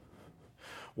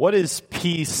What is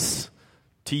peace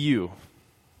to you?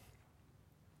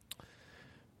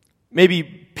 Maybe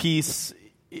peace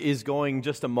is going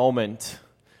just a moment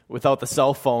without the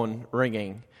cell phone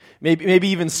ringing. Maybe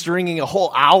even stringing a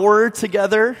whole hour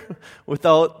together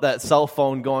without that cell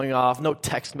phone going off. No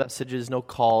text messages, no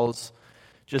calls,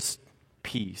 just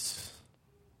peace.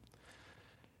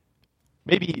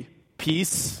 Maybe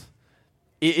peace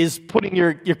is putting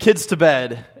your kids to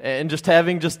bed and just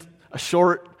having just a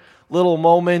short little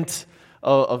moment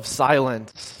of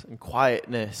silence and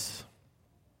quietness.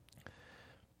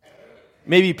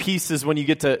 Maybe peace is when you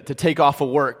get to take off of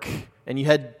work and you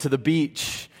head to the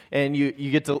beach and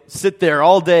you get to sit there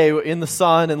all day in the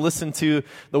sun and listen to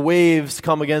the waves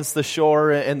come against the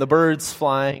shore and the birds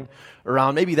flying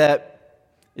around. Maybe that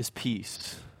is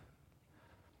peace.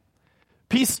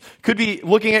 Peace could be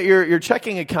looking at your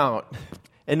checking account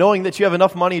and knowing that you have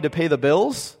enough money to pay the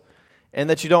bills and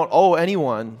that you don't owe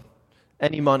anyone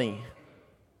any money.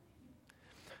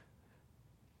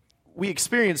 We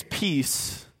experience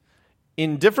peace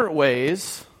in different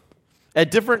ways, at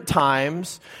different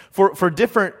times, for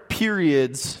different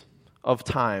periods of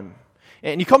time.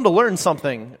 And you come to learn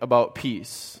something about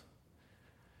peace.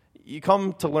 You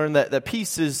come to learn that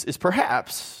peace is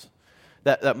perhaps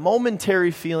that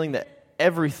momentary feeling that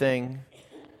everything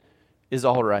is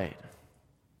all right,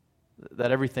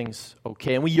 that everything's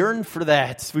okay. And we yearn for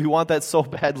that. We want that so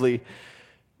badly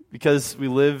because we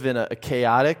live in a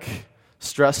chaotic,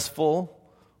 stressful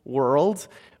world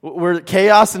where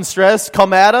chaos and stress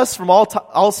come at us from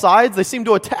all sides. They seem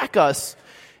to attack us.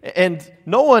 And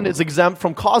no one is exempt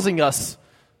from causing us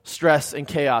stress and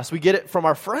chaos. We get it from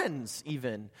our friends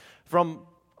even, from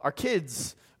our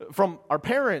kids, from our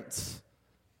parents.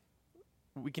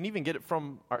 We can even get it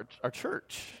from our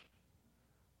church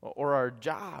or our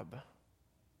job.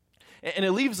 And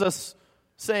it leaves us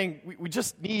saying we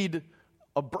just need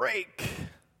a break.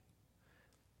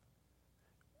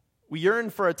 We yearn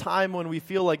for a time when we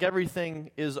feel like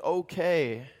everything is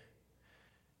okay,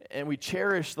 and we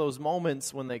cherish those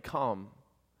moments when they come.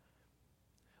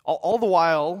 All the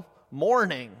while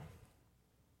mourning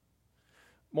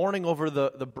over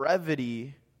the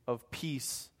brevity of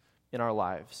peace in our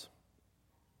lives.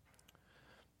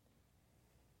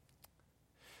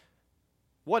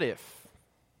 What if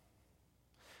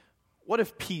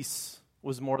peace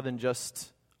was more than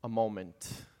just a moment?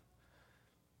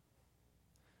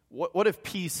 What if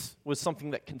peace was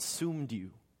something that consumed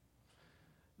you,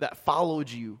 that followed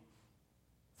you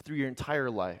through your entire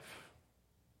life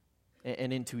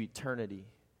and into eternity?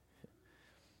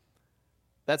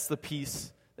 That's the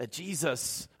peace that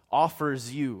Jesus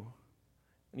offers you.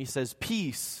 And he says,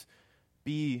 "Peace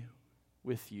be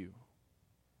with you."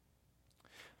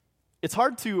 It's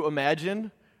hard to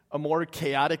imagine a more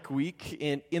chaotic week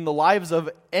in the lives of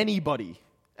anybody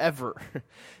ever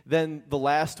than the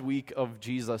last week of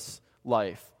Jesus'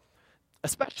 life,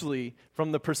 especially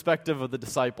from the perspective of the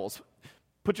disciples.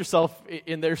 Put yourself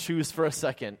in their shoes for a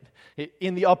second.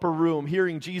 In the upper room,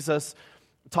 hearing Jesus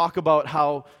talk about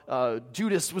how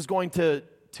Judas was going to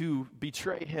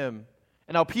betray him,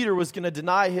 and how Peter was going to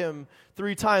deny him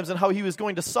 3 times, and how he was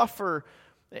going to suffer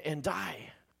and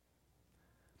die.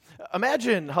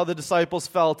 Imagine how the disciples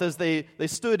felt as they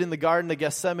stood in the Garden of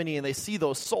Gethsemane and they see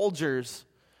those soldiers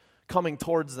coming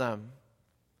towards them.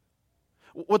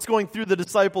 What's going through the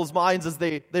disciples' minds as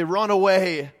they run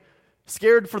away,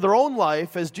 scared for their own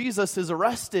life, as Jesus is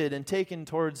arrested and taken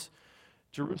towards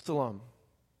Jerusalem?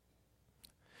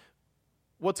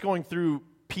 What's going through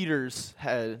Peter's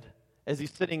head as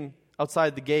he's sitting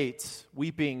outside the gates,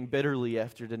 weeping bitterly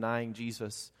after denying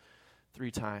Jesus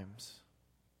 3 times?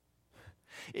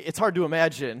 It's hard to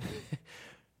imagine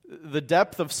the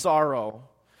depth of sorrow,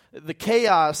 the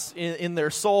chaos in their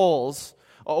souls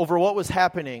over what was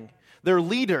happening. Their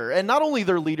leader, and not only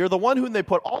their leader, the one whom they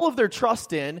put all of their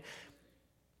trust in,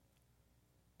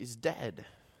 is dead.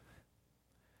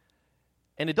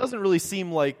 And it doesn't really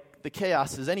seem like the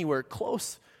chaos is anywhere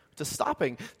close to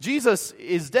stopping. Jesus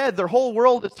is dead. Their whole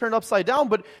world is turned upside down,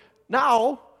 but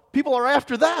now people are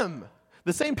after them.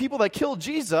 The same people that killed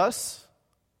Jesus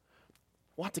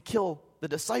want to kill the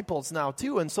disciples now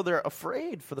too, and so they're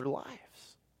afraid for their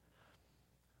lives.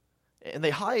 And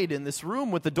they hide in this room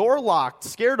with the door locked,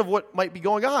 scared of what might be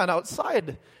going on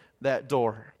outside that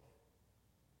door.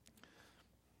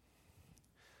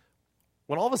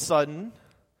 When all of a sudden,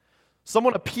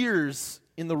 someone appears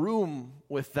in the room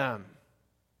with them.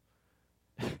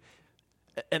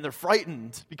 And they're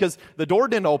frightened because the door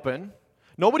didn't open.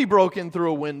 Nobody broke in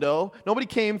through a window. Nobody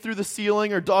came through the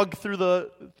ceiling or dug through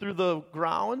the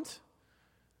ground.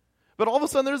 But all of a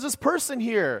sudden, there's this person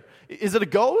here. Is it a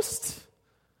ghost?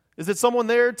 Is it someone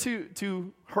there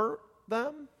to hurt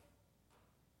them?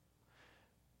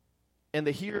 And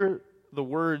they hear the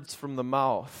words from the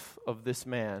mouth of this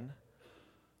man.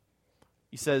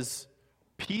 He says,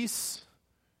 "Peace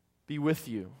be with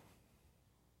you."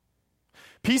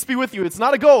 Peace be with you. It's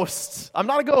not a ghost. I'm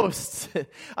not a ghost.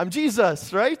 I'm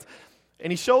Jesus, right?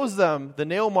 And he shows them the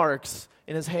nail marks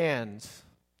in his hands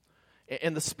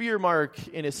and the spear mark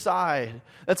in his side.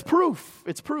 That's proof.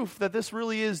 It's proof that this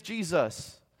really is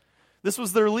Jesus. This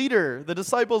was their leader, the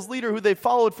disciples' leader who they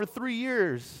followed for 3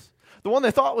 years. The one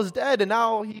they thought was dead, and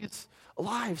now he's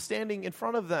alive, standing in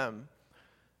front of them.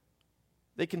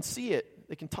 They can see it.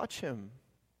 They can touch him.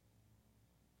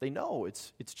 They know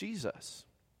it's Jesus.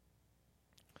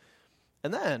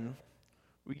 And then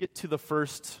we get to the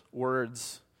first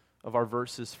words of our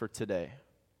verses for today.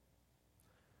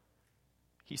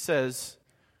 He says,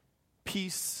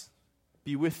 "Peace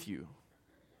be with you."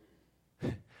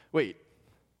 Wait,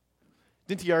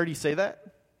 didn't he already say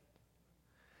that?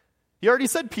 He already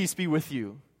said, "Peace be with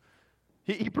you."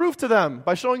 He proved to them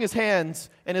by showing his hands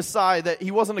and his side that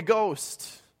he wasn't a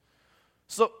ghost.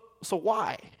 So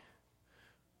why?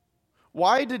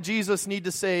 Why did Jesus need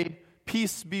to say,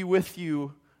 "Peace be with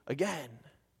you" again?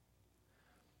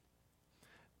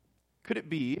 Could it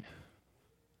be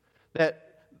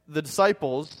that the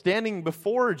disciples, standing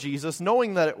before Jesus,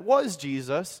 knowing that it was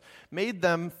Jesus, made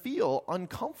them feel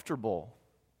uncomfortable?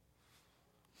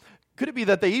 Could it be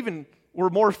that they even were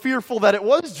more fearful that it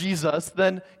was Jesus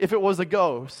than if it was a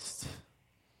ghost?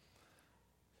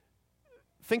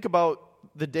 Think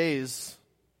about the days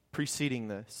preceding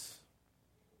this.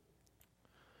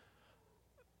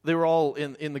 They were all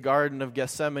in the Garden of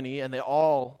Gethsemane, and they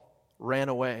all ran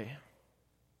away.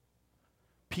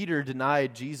 Peter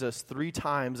denied Jesus 3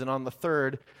 times, and on the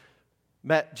third,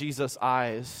 met Jesus'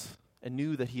 eyes and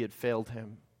knew that he had failed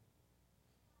him.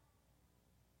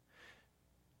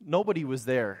 Nobody was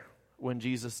there when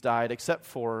Jesus died except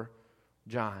for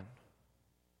John.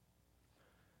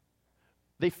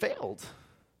 They failed.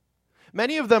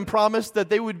 Many of them promised that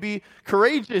they would be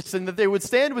courageous and that they would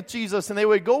stand with Jesus and they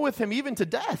would go with him even to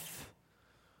death.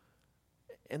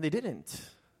 And they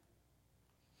didn't.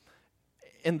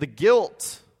 And the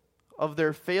guilt of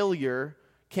their failure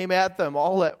came at them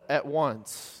all at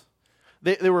once.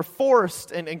 They were forced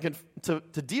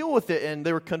to deal with it, and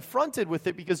they were confronted with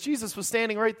it because Jesus was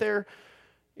standing right there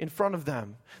in front of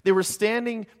them. They were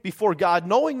standing before God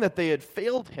knowing that they had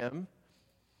failed him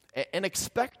and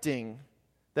expecting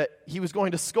that he was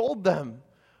going to scold them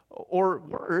or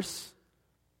worse,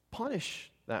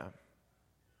 punish them.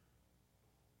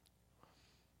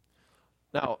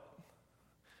 Now,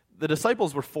 the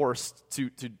disciples were forced to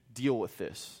deal with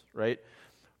this, right?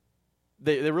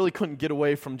 They really couldn't get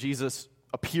away from Jesus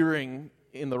appearing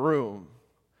in the room.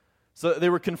 So they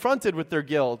were confronted with their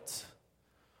guilt.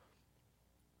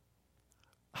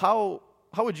 How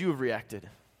would you have reacted?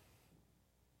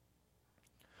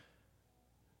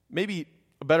 Maybe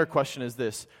a better question is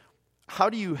this: how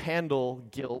do you handle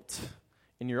guilt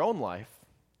in your own life?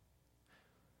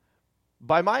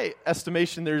 By my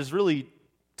estimation, there's really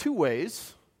 2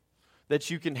 ways that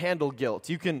you can handle guilt.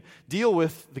 You can deal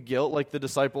with the guilt like the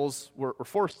disciples were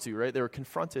forced to, right? They were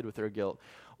confronted with their guilt.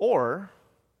 Or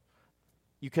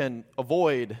you can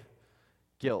avoid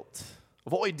guilt,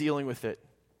 avoid dealing with it,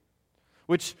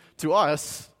 which to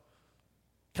us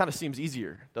kind of seems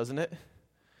easier, doesn't it?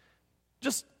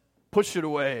 Just push it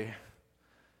away.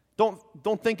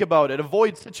 Don't think about it.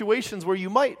 Avoid situations where you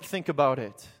might think about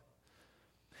it.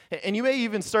 And you may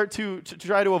even start to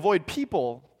try to avoid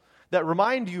people that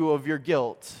remind you of your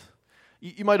guilt.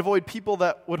 You might avoid people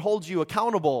that would hold you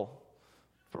accountable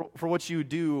for what you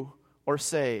do or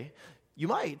say. You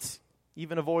might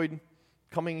even avoid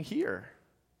coming here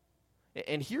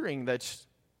and hearing that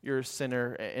you're a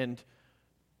sinner and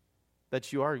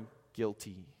that you are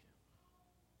guilty.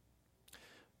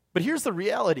 But here's the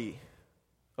reality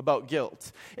about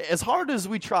guilt. As hard as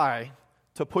we try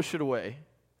to push it away,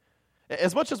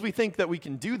 as much as we think that we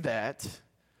can do that,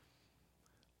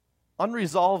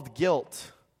 unresolved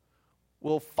guilt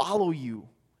will follow you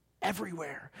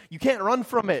everywhere. You can't run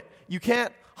from it. You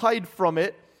can't hide from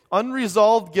it.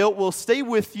 Unresolved guilt will stay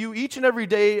with you each and every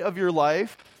day of your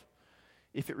life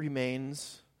if it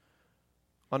remains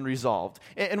unresolved.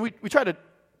 And we try to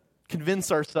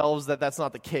convince ourselves that that's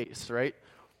not the case, right?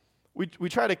 We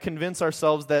try to convince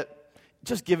ourselves that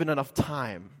just given enough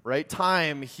time, right?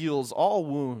 Time heals all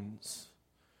wounds.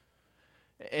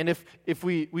 And if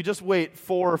we just wait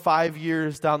 4 or 5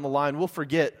 years down the line, we'll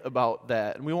forget about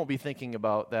that, and we won't be thinking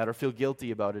about that or feel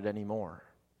guilty about it anymore.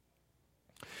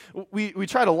 We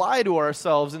try to lie to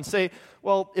ourselves and say,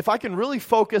 well, if I can really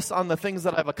focus on the things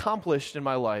that I've accomplished in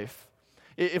my life,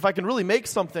 if I can really make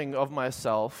something of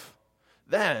myself,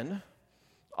 then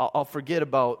I'll forget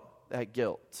about that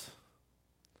guilt.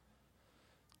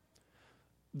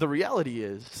 The reality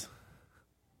is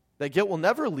that guilt will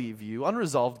never leave you.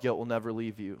 Unresolved guilt will never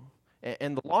leave you.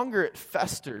 And the longer it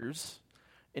festers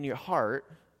in your heart,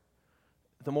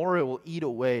 the more it will eat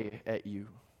away at you.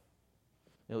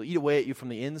 It'll eat away at you from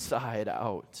the inside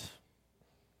out.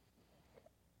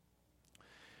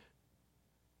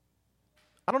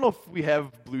 I don't know if we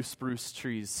have blue spruce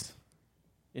trees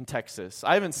in Texas.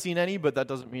 I haven't seen any, but that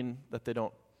doesn't mean that they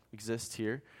don't exist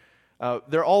here.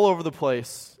 They're all over the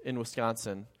place in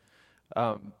Wisconsin.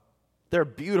 They're a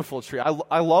beautiful tree.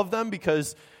 I love them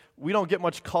because we don't get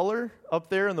much color up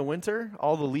there in the winter.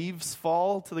 All the leaves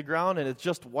fall to the ground, and it's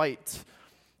just white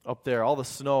up there, all the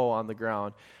snow on the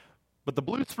ground. But the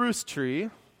blue spruce tree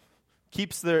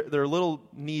keeps their little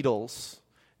needles,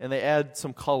 and they add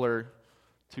some color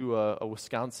to a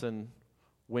Wisconsin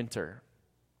winter.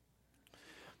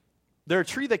 They're a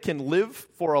tree that can live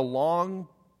for a long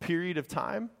period of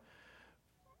time,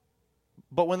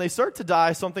 but when they start to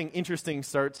die, something interesting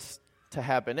starts to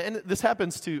happen. And this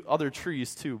happens to other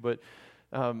trees too, but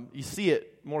you see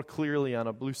it more clearly on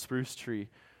a blue spruce tree.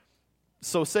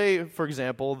 So say, for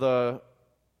example, the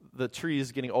tree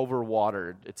is getting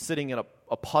overwatered. It's sitting in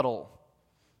a puddle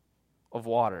of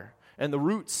water, and the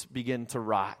roots begin to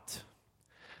rot.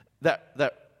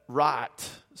 That rot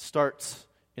starts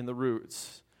in the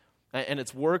roots, and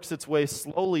it works its way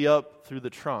slowly up through the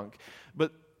trunk.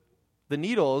 But the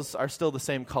needles are still the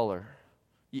same color.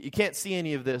 You can't see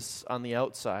any of this on the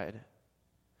outside.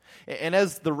 And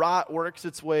as the rot works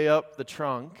its way up the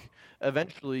trunk,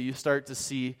 eventually you start to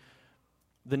see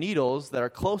the needles that are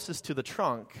closest to the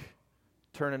trunk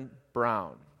turn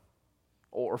brown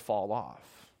or fall off.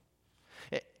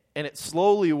 And it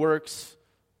slowly works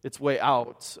its way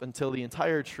out until the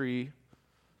entire tree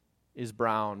is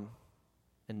brown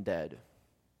and dead.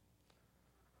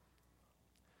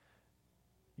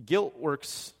 Guilt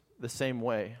works the same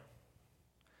way.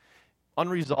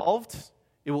 Unresolved,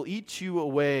 it will eat you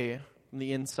away from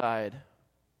the inside.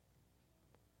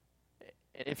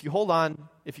 And if you hold on,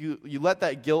 if you let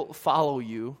that guilt follow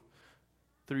you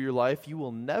through your life, you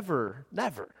will never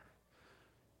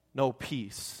know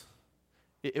peace.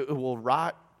 It will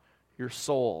rot your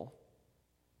soul,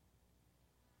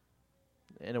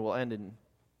 and it will end in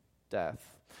death.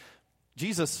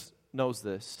 Jesus knows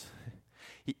this.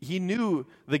 He knew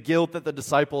the guilt that the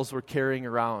disciples were carrying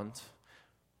around,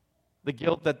 the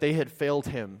guilt that they had failed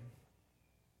him.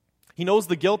 He knows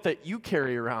the guilt that you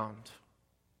carry around,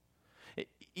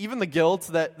 even the guilt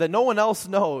that no one else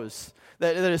knows,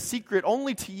 that is secret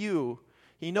only to you.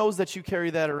 He knows that you carry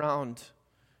that around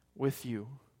with you.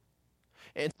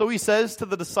 And so he says to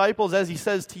the disciples, as he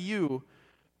says to you,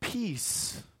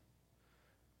 peace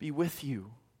be with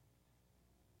you.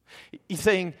 He's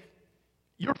saying,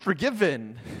 you're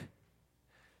forgiven.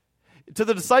 To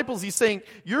the disciples, he's saying,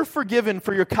 you're forgiven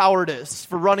for your cowardice,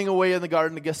 for running away in the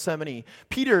Garden of Gethsemane.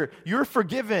 Peter, you're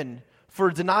forgiven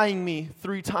for denying me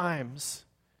 3 times.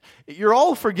 You're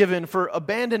all forgiven for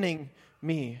abandoning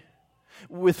me.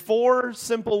 With 4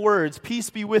 simple words, peace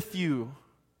be with you,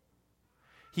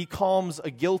 he calms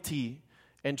a guilty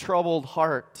and troubled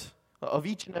heart of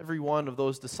each and every one of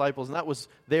those disciples, and that was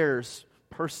theirs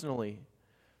personally.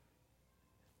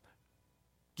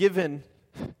 These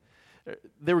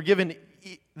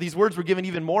words were given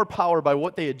even more power by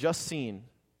what they had just seen.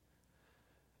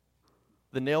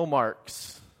 The nail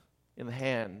marks in the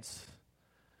hands,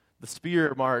 the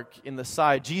spear mark in the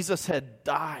side. Jesus had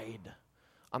died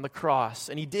on the cross,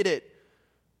 and he did it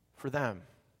for them.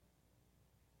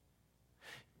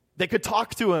 They could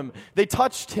talk to him. They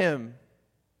touched him.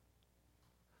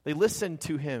 They listened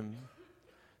to him.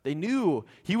 They knew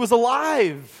he was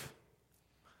alive.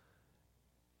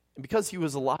 And because he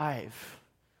was alive,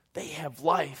 they have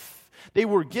life. They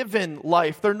were given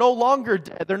life. They're no longer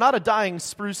dead. They're not a dying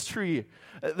spruce tree.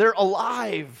 They're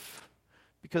alive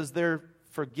because they're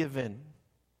forgiven.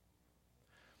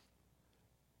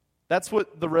 That's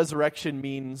what the resurrection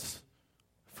means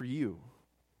for you.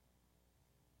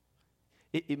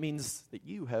 It means that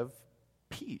you have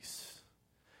peace.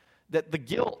 That the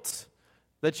guilt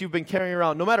that you've been carrying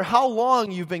around, no matter how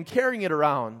long you've been carrying it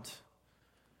around,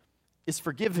 is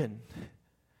forgiven.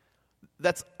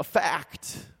 That's a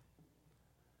fact.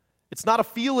 It's not a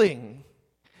feeling.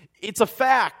 It's a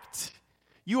fact.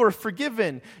 You are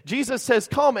forgiven. Jesus has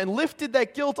come and lifted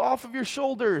that guilt off of your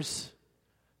shoulders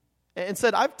and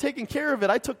said, I've taken care of it.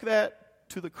 I took that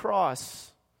to the cross.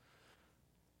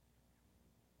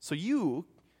 so you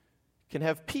can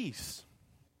have peace.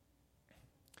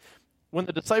 When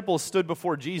the disciples stood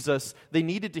before Jesus, they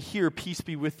needed to hear, "Peace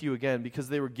be with you," again, because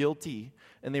they were guilty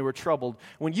and they were troubled.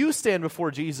 When you stand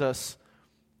before Jesus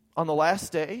on the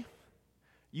last day,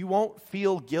 you won't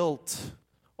feel guilt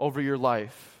over your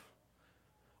life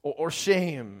or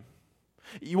shame.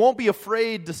 You won't be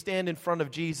afraid to stand in front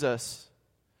of Jesus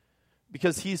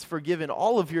because he's forgiven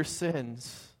all of your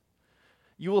sins.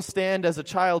 You will stand as a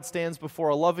child stands before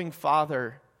a loving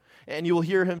father, and you will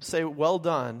hear him say, "Well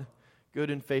done,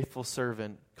 good and faithful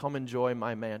servant. Come enjoy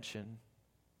my mansion."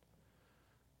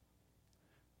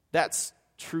 That's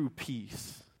true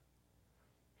peace.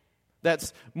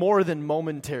 That's more than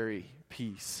momentary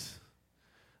peace.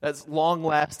 That's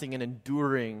long-lasting and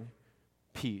enduring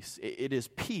peace. It is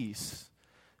peace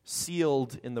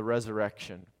sealed in the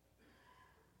resurrection.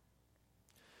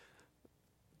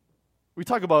 We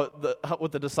talk about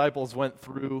what the disciples went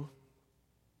through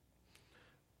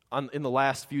in the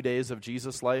last few days of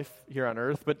Jesus' life here on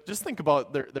earth, but just think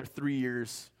about their 3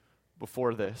 years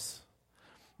before this.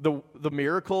 The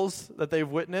miracles that they've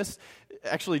witnessed.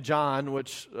 Actually, John,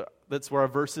 which that's where our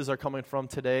verses are coming from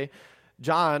today,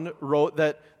 John wrote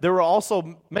that there were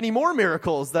also many more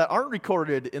miracles that aren't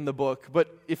recorded in the book,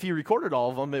 but if he recorded all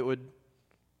of them, it would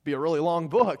be a really long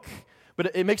book.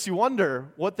 But it makes you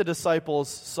wonder what the disciples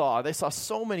saw. They saw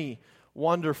so many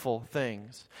wonderful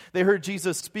things. They heard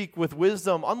Jesus speak with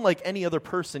wisdom unlike any other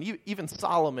person. Even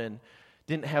Solomon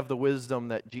didn't have the wisdom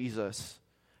that Jesus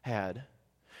had.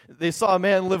 They saw a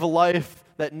man live a life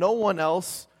that no one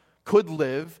else could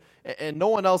live, and no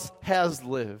one else has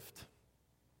lived.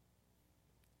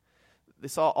 They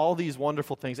saw all these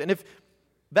wonderful things. And if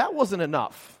that wasn't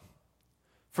enough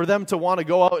for them to want to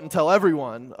go out and tell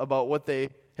everyone about what they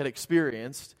had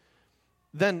experienced,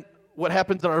 then what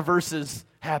happens in our verses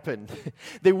happened.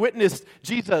 They witnessed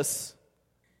Jesus,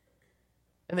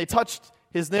 and they touched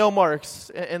his nail marks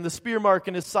and the spear mark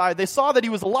in his side. They saw that he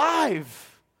was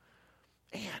alive,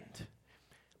 and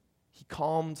he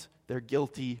calmed their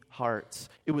guilty hearts.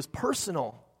 It was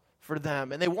personal for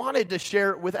them, and they wanted to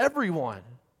share it with everyone.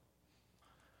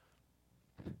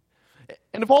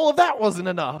 And if all of that wasn't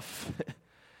enough,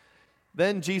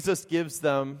 then Jesus gives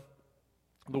them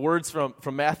the words from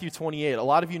Matthew 28. A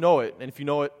lot of you know it, and if you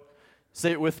know it,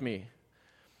 say it with me.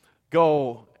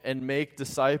 "Go and make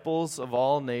disciples of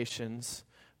all nations,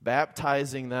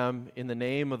 baptizing them in the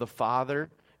name of the Father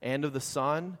and of the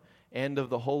Son and of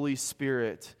the Holy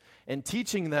Spirit, and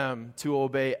teaching them to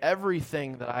obey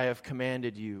everything that I have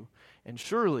commanded you. And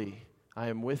surely I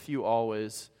am with you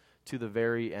always to the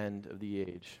very end of the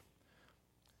age."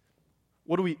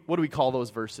 What do we call those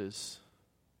verses?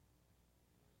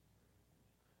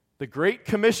 The Great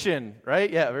Commission, right?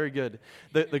 Yeah, very good.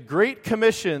 The Great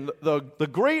Commission, the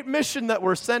great mission that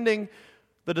we're sending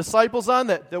the disciples on,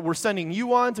 that we're sending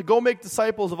you on to go make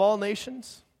disciples of all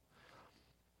nations.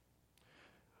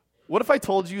 What if I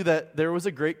told you that there was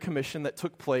a Great Commission that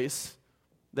took place,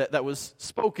 that was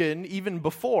spoken even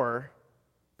before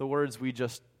the words we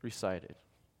just recited?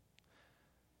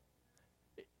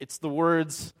 It's the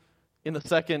words in the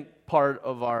second part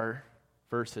of our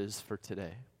verses for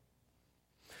today.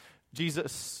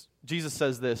 Jesus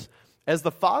says this, "As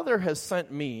the Father has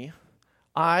sent me,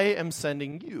 I am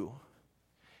sending you."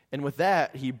 And with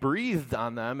that, he breathed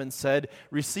on them and said,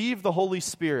 "Receive the Holy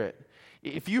Spirit.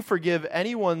 If you forgive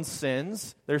anyone's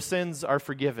sins, their sins are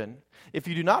forgiven. If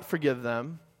you do not forgive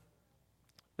them,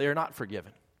 they are not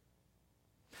forgiven."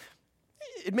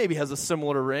 It maybe has a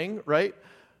similar ring, right?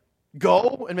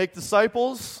 Go and make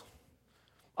disciples.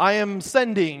 I am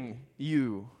sending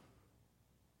you.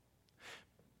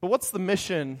 But what's the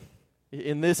mission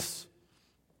in this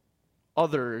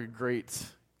other great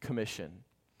commission?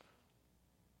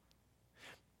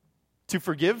 To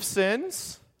forgive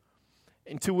sins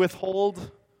and to withhold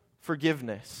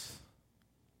forgiveness.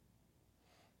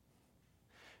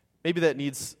 Maybe that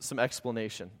needs some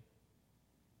explanation.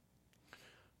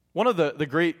 One of the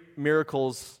great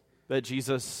miracles that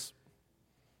Jesus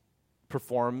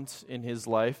performed in his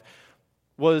life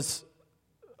was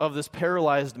of this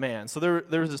paralyzed man. So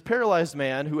there was this paralyzed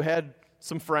man who had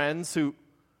some friends who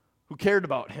cared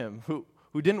about him, who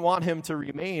didn't want him to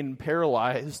remain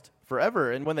paralyzed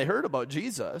forever. And when they heard about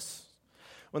Jesus,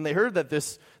 when they heard that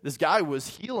this guy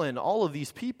was healing all of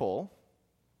these people,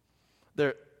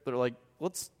 they're like,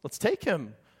 let's take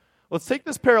him. Let's take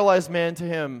this paralyzed man to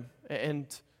him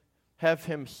and have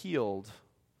him healed.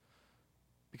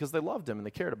 Because they loved him and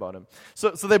they cared about him.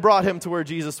 So they brought him to where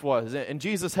Jesus was. And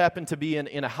Jesus happened to be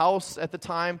in a house at the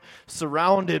time,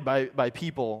 surrounded by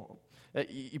people.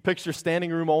 You picture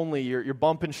standing room only. You're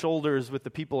bumping shoulders with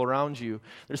the people around you.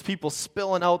 There's people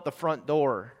spilling out the front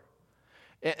door.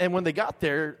 And when they got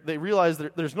there, they realized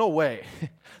that there's no way.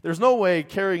 There's no way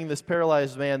carrying this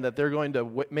paralyzed man that they're going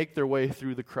to make their way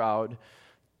through the crowd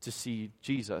to see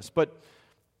Jesus. But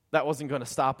that wasn't going to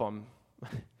stop them.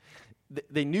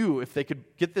 They knew if they could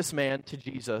get this man to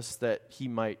Jesus that he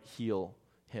might heal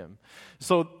him.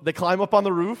 So they climb up on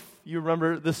the roof. You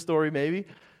remember this story maybe.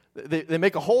 They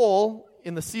make a hole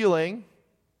in the ceiling,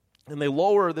 and they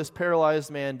lower this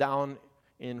paralyzed man down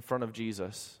in front of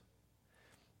Jesus.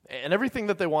 And everything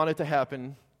that they wanted to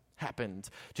happen, happened.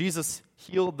 Jesus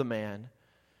healed the man.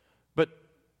 But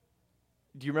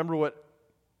do you remember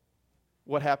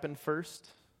what happened first?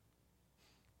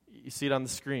 You see it on the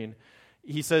screen.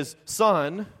 He says,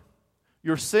 "Son,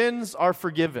 your sins are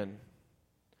forgiven."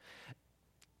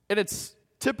 And it's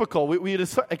typical. We'd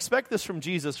expect this from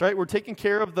Jesus, right? We're taking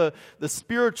care of the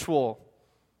spiritual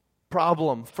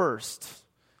problem first,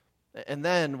 and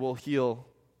then we'll heal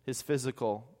his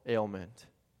physical ailment.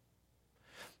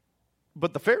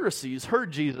 But the Pharisees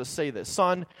heard Jesus say this,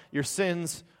 "Son, your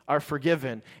sins are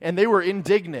forgiven." And they were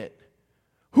indignant.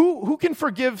 Who can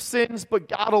forgive sins but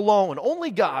God alone?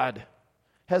 Only God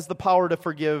has the power to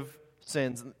forgive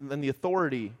sins and the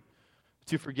authority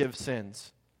to forgive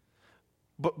sins.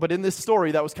 But in this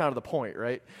story, that was kind of the point,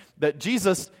 right? That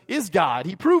Jesus is God.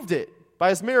 He proved it by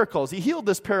his miracles. He healed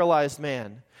this paralyzed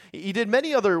man. He did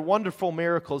many other wonderful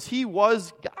miracles. He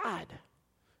was God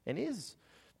and is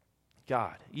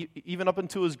God, even up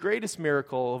into his greatest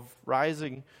miracle of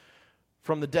rising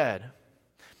from the dead.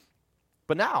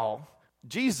 But now,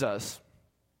 Jesus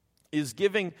is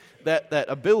giving that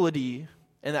ability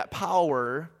and that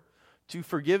power to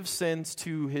forgive sins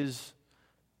to his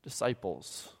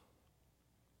disciples.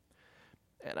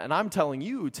 And I'm telling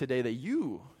you today that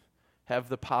you have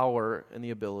the power and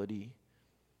the ability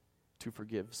to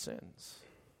forgive sins.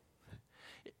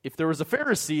 If there was a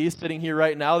Pharisee sitting here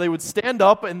right now, they would stand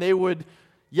up and they would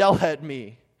yell at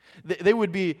me. They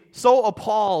would be so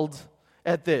appalled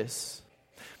at this.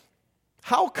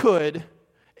 How could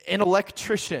an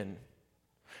electrician,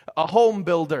 a home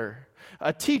builder,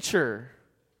 a teacher,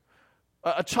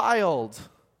 a child,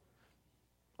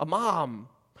 a mom,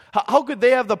 how could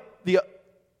they have the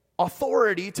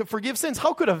authority to forgive sins?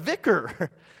 How could a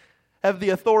vicar have the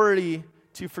authority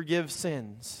to forgive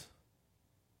sins?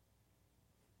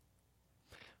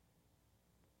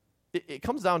 It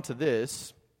comes down to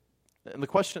this, and the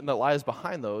question that lies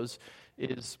behind those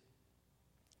is,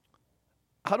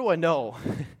 how do I know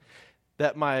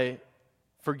that my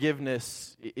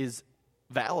forgiveness is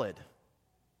valid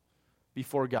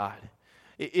before God?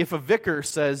 If a vicar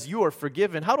says you are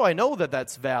forgiven, how do I know that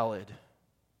that's valid?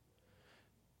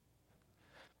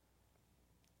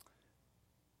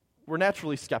 We're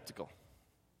naturally skeptical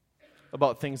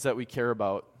about things that we care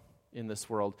about in this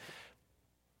world,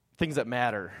 things that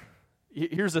matter.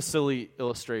 Here's a silly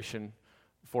illustration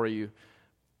for you.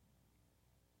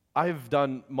 I've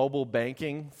done mobile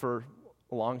banking for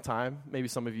a long time. Maybe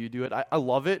some of you do it. I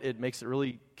love it. It makes it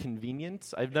really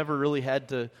convenient. I've never really had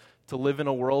to live in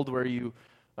a world where you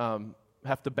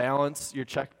have to balance your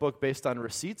checkbook based on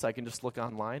receipts. I can just look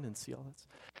online and see all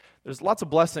that. There's lots of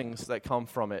blessings that come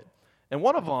from it. And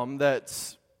one of them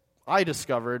that I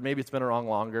discovered, maybe it's been around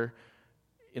longer,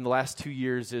 in the last 2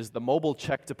 years is the mobile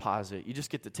check deposit. You just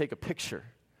get to take a picture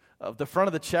of the front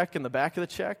of the check and the back of the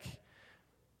check,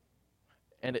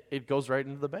 and it goes right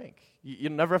into the bank. You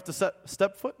never have to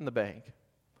step foot in the bank.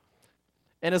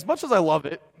 And as much as I love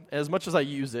it, as much as I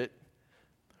use it,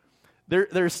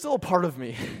 there's still a part of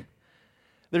me.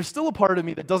 There's still a part of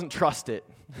me that doesn't trust it.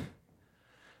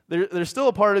 There's still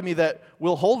a part of me that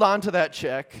will hold on to that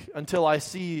check until I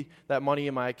see that money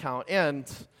in my account. And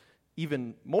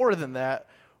even more than that,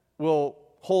 will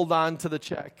hold on to the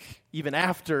check even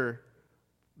after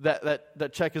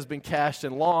that check has been cashed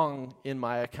and long in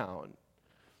my account.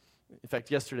 In fact,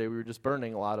 yesterday we were just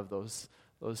burning a lot of those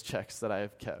checks that I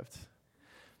have kept.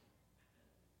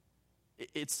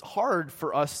 It's hard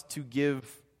for us to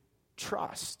give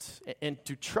trust and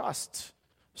to trust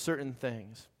certain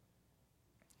things.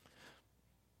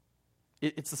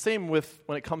 It's the same when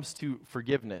it comes to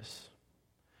forgiveness.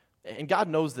 And God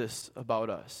knows this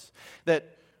about us,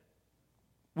 that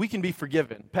we can be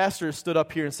forgiven. Pastor stood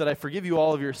up here and said, "I forgive you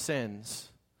all of your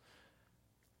sins."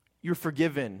 You're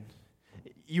forgiven.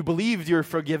 You believed you're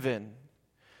forgiven.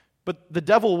 But the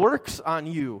devil works on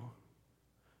you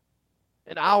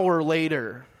an hour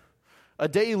later, a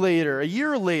day later, a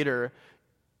year later.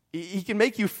 He can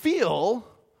make you feel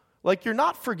like you're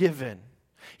not forgiven.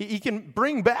 He can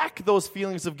bring back those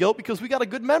feelings of guilt because we got a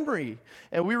good memory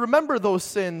and we remember those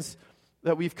sins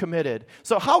that we've committed.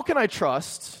 So how can I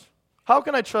trust? How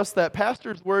can I trust that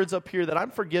pastor's words up here that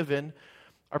I'm forgiven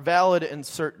are valid and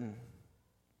certain?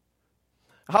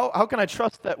 How can I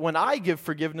trust that when I give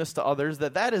forgiveness to others,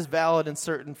 that is valid and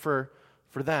certain for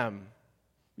them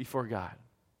before God?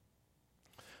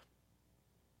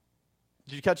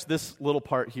 Did you catch this little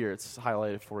part here? It's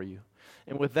highlighted for you.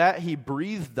 And with that, he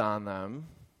breathed on them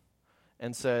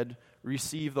and said,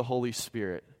 receive the Holy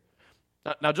Spirit.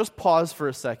 Now just pause for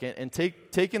a second and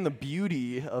take in the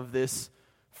beauty of this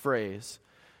phrase.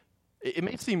 It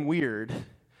may seem weird.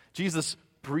 Jesus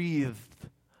breathed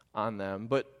on them,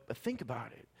 but think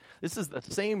about it. This is the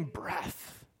same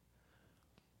breath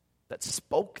that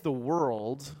spoke the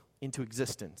world into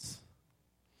existence.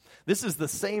 This is the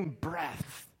same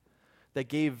breath that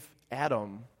gave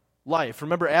Adam life.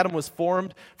 Remember, Adam was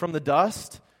formed from the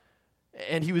dust,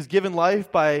 and he was given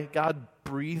life by God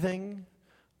breathing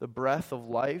the breath of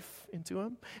life into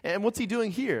him. And what's he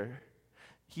doing here?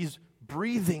 He's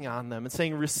breathing on them and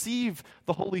saying, receive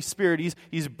the Holy Spirit.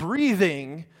 He's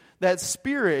breathing that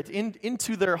Spirit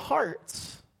into their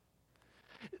hearts.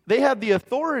 They had the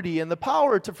authority and the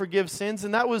power to forgive sins,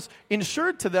 and that was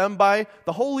ensured to them by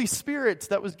the Holy Spirit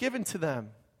that was given to them.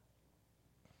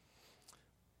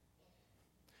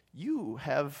 You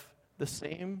have the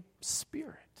same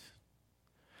Spirit.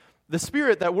 The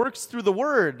Spirit that works through the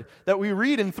Word that we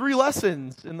read in 3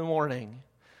 lessons in the morning.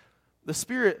 The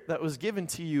Spirit that was given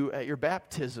to you at your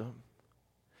baptism.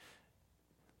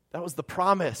 That was the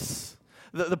promise.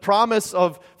 The promise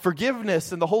of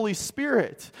forgiveness and the Holy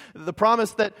Spirit. The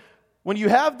promise that when you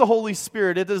have the Holy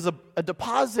Spirit, it is a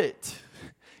deposit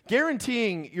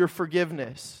guaranteeing your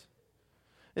forgiveness.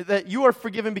 That you are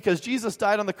forgiven because Jesus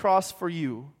died on the cross for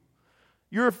you.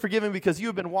 You're forgiven because you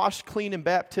have been washed clean in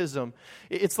baptism.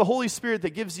 It's the Holy Spirit that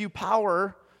gives you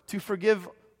power to forgive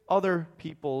other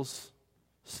people's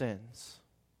sins.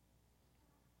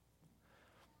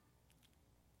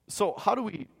 So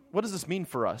what does this mean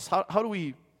for us? How do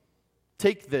we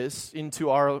take this into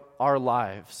our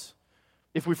lives?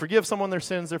 If we forgive someone their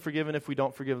sins, they're forgiven. If we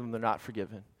don't forgive them, they're not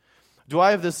forgiven. Do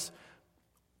I have this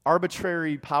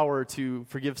arbitrary power to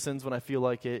forgive sins when I feel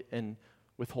like it and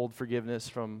withhold forgiveness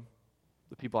from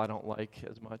the people I don't like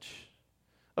as much?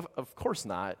 Of course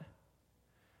not.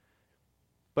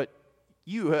 But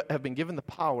you have been given the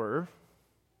power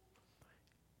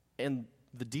and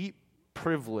the deep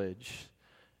privilege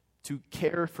to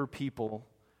care for people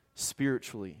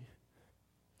spiritually,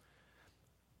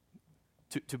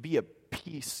 to be a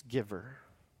peace giver,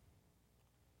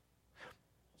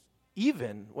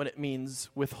 even when it means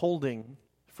withholding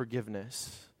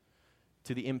forgiveness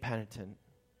to the impenitent.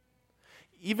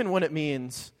 Even when it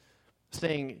means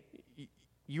saying,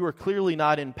 you are clearly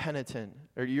not impenitent,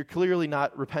 or you're clearly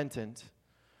not repentant.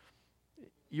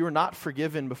 You are not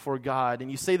forgiven before God.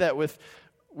 And you say that with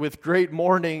great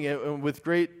mourning and with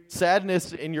great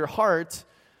sadness in your heart,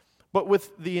 but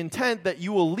with the intent that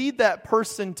you will lead that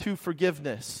person to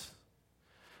forgiveness.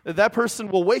 That person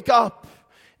will wake up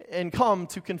and come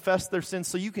to confess their sins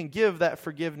so you can give that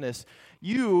forgiveness.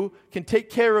 You can take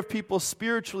care of people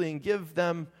spiritually and give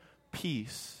them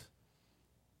peace.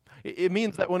 It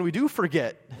means that when we do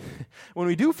forget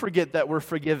that we're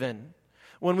forgiven,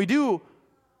 when we do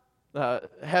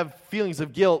have feelings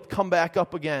of guilt come back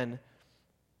up again,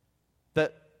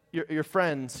 that your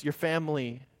friends, your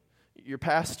family, your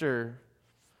pastor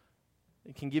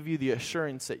can give you the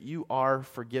assurance that you are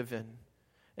forgiven.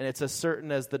 And it's as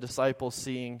certain as the disciples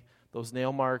seeing those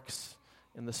nail marks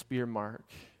and the spear mark.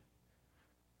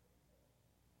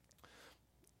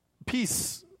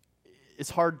 Peace is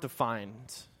hard to find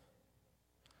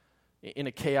in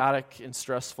a chaotic and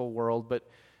stressful world, but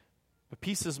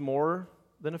peace is more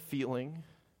than a feeling.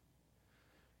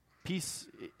 Peace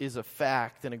is a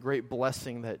fact and a great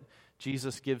blessing that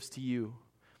Jesus gives to you.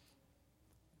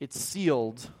 It's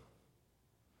sealed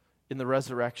in the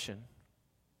resurrection.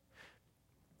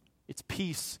 It's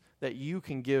peace that you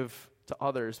can give to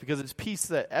others because it's peace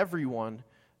that everyone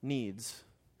needs.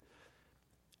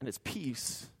 And it's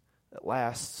peace that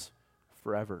lasts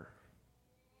forever.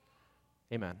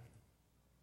 Amen.